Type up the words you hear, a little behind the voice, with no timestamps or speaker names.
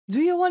Do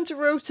you want to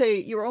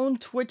rotate your own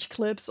Twitch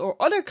clips or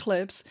other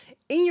clips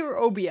in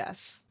your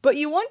OBS, but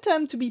you want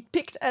them to be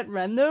picked at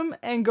random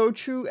and go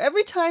through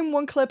every time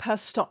one clip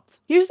has stopped?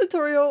 Here's a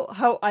tutorial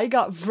how I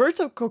got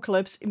vertical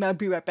clips in my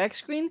Be Right Back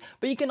screen,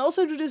 but you can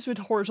also do this with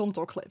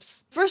horizontal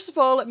clips. First of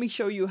all, let me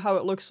show you how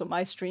it looks on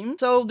my stream.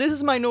 So this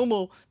is my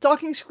normal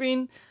talking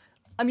screen.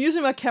 I'm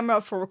using my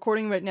camera for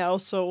recording right now,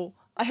 so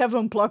I have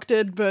unplugged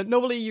it, but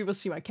normally you will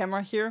see my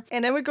camera here.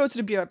 And then we go to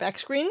the Be Right Back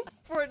screen.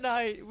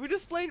 Fortnite, we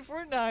just played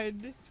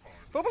Fortnite.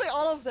 Probably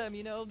all of them,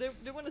 you know,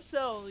 they want to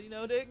sell, you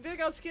know, they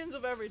got skins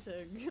of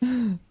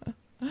everything.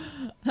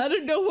 I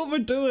don't know what we're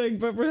doing,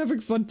 but we're having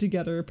fun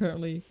together,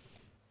 apparently.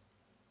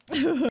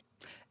 The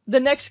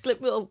next clip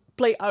will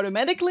play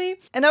automatically,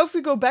 and now if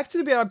we go back to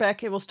the Be Right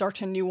Back, it will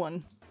start a new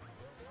one.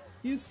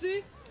 You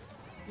see?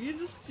 He's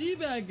just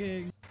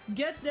teabagging.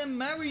 Get them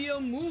Mario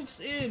moves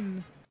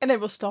in. And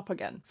it will stop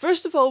again.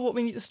 First of all, what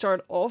we need to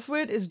start off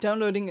with is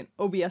downloading an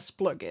OBS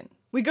plugin.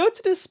 We go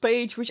to this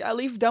page, which I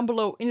leave down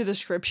below in the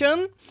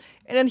description.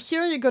 And then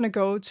here you're gonna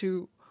go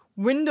to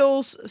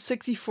Windows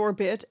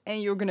 64-bit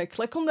and you're gonna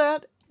click on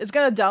that. It's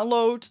gonna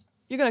download.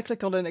 You're gonna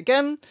click on it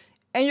again.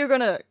 And you're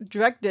gonna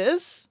drag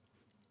this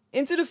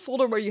into the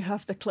folder where you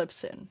have the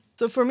clips in.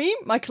 So for me,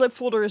 my clip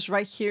folder is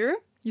right here.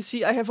 You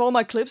see, I have all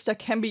my clips that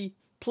can be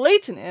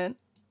played in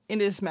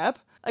this map.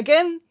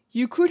 Again,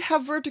 you could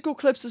have vertical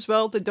clips as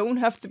well. They don't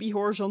have to be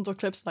horizontal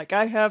clips like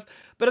I have,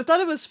 but I thought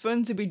it was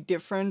fun to be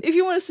different. If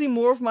you want to see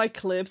more of my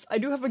clips, I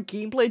do have a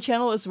gameplay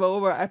channel as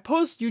well where I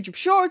post YouTube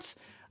shorts.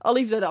 I'll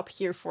leave that up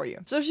here for you.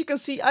 So as you can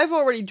see, I've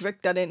already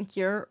dragged that in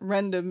here,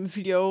 random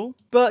video.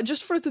 But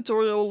just for the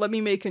tutorial, let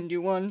me make a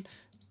new one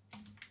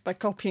by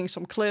copying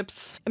some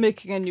clips and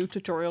making a new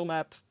tutorial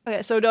map.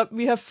 Okay, so that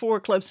we have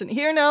 4 clips in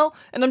here now,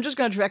 and I'm just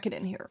gonna drag it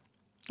in here.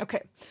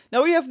 Okay,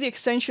 now we have the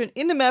extension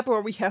in the map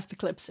where we have the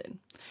clips in.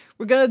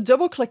 We're gonna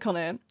double click on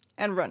it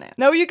and run it.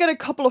 Now you get a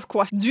couple of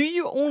questions. Do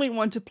you only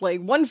want to play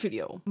one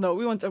video? No,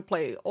 we want to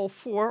play all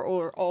 4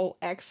 or all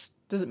X.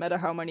 Doesn't matter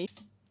how many.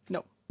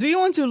 No. Do you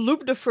want to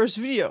loop the first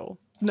video?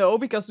 No,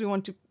 because we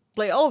want to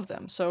play all of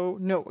them. So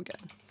no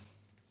again.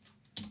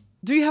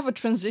 Do you have a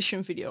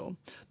transition video?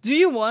 Do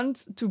you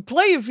want to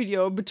play a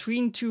video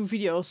between 2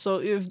 videos? So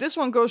if this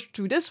one goes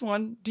to this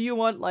one, do you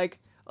want like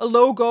a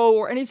logo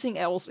or anything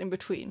else in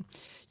between?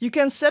 You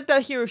can set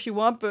that here if you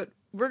want, but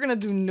we're gonna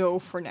do no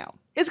for now.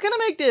 It's gonna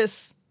make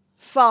this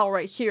file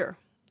right here.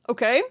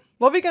 Okay?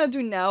 What we're gonna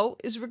do now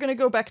is we're gonna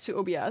go back to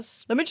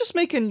OBS. Let me just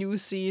make a new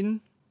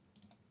scene.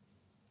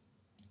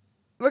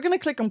 We're gonna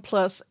click on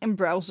plus and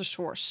browse the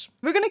source.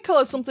 We're gonna call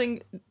it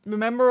something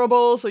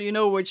memorable so you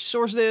know which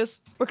source it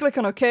is. We'll click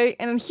on OK,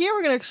 and then here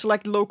we're gonna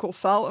select local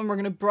file and we're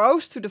gonna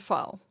browse to the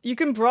file. You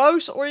can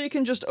browse or you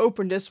can just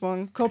open this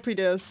one, copy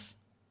this,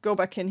 go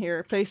back in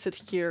here, paste it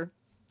here,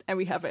 and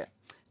we have it.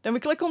 Then we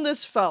click on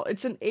this file.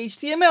 It's an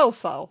HTML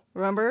file.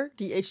 Remember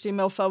the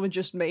HTML file we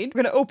just made?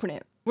 We're gonna open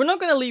it. We're not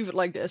gonna leave it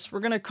like this.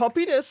 We're gonna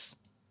copy this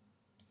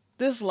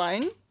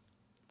line,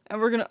 and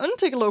we're gonna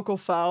untick local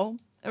file,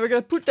 and we're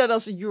gonna put that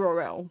as a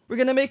URL. We're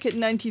gonna make it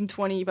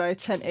 1920 by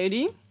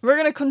 1080. We're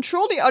gonna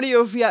control the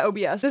audio via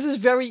OBS. This is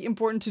very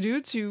important to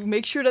do to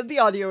make sure that the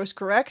audio is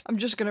correct. I'm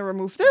just gonna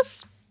remove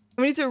this.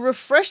 We need to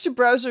refresh the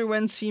browser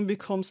when scene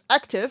becomes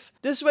active.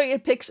 This way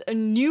it picks a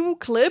new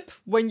clip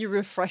when you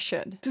refresh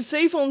it. To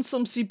save on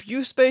some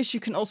CPU space, you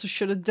can also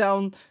shut it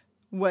down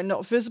when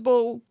not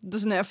visible.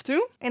 Doesn't have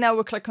to. And now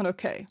we'll click on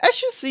OK.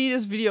 As you see,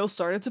 this video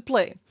started to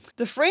play.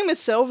 The frame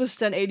itself is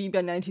 1080 by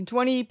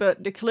 1920,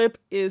 but the clip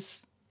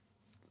is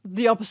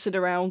the opposite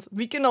around.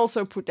 We can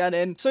also put that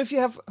in. So if you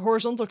have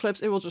horizontal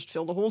clips, it will just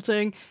fill the whole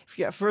thing. If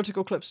you have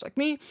vertical clips like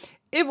me,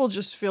 it will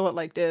just fill it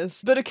like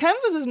this. But the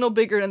canvas is no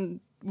bigger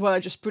than what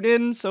I just put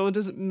in, so it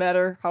doesn't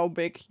matter how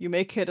big you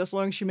make it as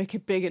long as you make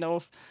it big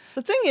enough.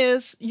 The thing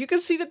is, you can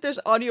see that there's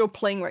audio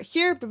playing right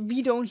here, but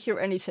we don't hear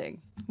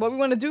anything. What we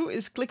want to do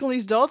is click on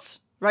these dots,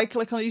 right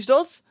click on these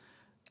dots,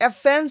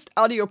 advanced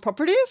audio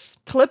properties,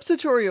 clip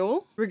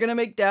tutorial. We're gonna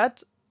make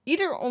that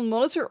either on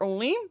monitor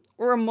only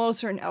or a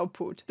monitor and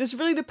output. This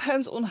really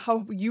depends on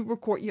how you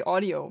record your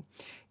audio.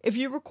 If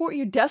you record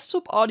your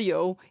desktop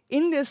audio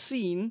in this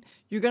scene,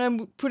 you're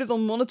gonna put it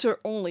on monitor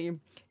only.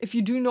 If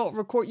you do not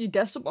record your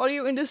desktop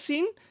audio in this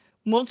scene,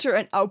 monitor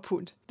and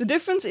output. The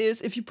difference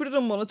is if you put it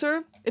on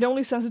monitor, it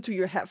only sends it to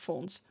your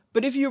headphones.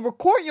 But if you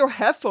record your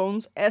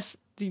headphones as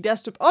the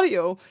desktop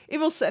audio, it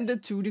will send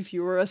it to the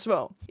viewer as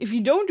well. If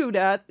you don't do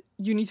that,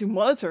 you need to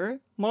monitor.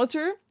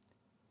 Monitor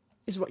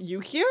is what you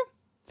hear,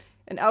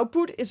 and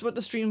output is what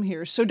the stream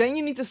hears. So then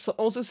you need to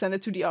also send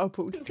it to the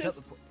output.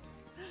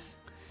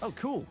 Oh,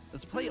 cool.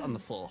 Let's play it on the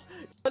floor.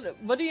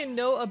 What do you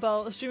know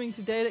about streaming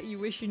today that you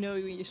wish you know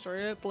when you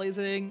started?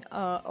 Blazing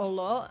a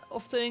lot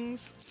of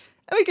things.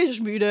 And we can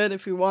just mute it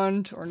if we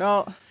want or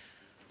not.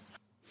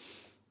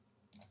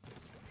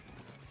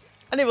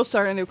 And it will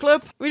start a new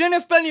clip. We don't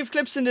have plenty of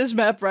clips in this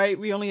map, right?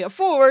 We only have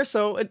 4,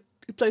 so it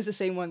plays the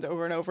same ones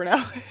over and over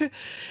now.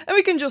 And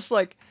we can just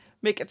like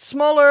make it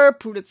smaller,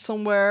 put it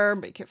somewhere,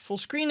 make it full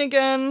screen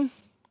again.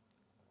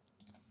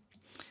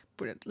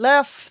 Put it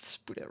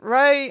left, put it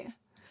right.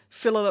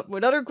 fill it up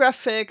with other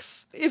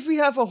graphics. If we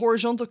have a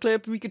horizontal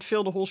clip, we could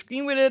fill the whole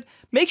screen with it.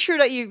 Make sure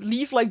that you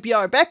leave like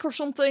BR back or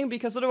something,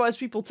 because otherwise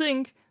people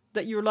think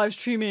that you're live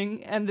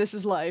streaming and this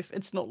is live.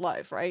 It's not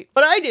live, right?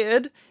 What I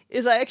did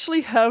is I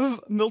actually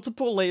have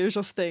multiple layers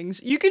of things.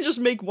 You can just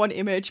make one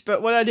image,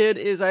 but what I did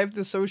is I have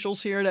the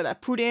socials here that I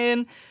put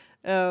in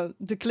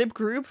the clip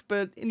group,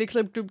 but in the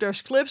clip group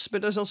there's clips,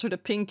 but there's also the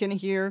pink in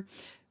here.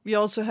 We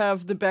also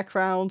have the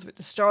background with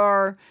the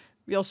star.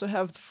 We also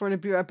have, for the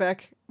BR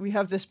back, we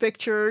have this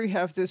picture, we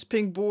have this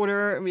pink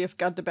border, and we have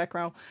got the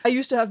background. I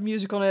used to have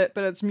music on it,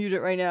 but it's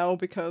muted right now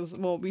because,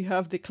 well, we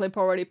have the clip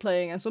already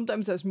playing, and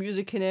sometimes there's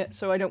music in it,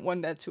 so I don't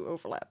want that to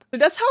overlap. So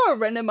that's how I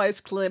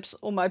randomize clips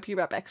on my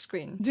BR back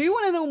screen. Do you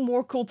want to know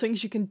more cool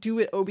things you can do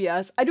with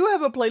OBS? I do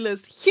have a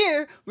playlist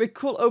here with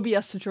cool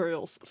OBS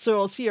tutorials, so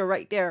I'll see you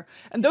right there.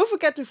 And don't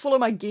forget to follow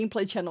my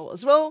gameplay channel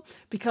as well,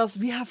 because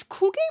we have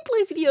cool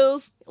gameplay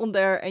videos on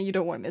there, and you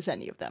don't want to miss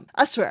any of them.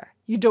 I swear,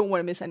 you don't want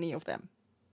to miss any of them.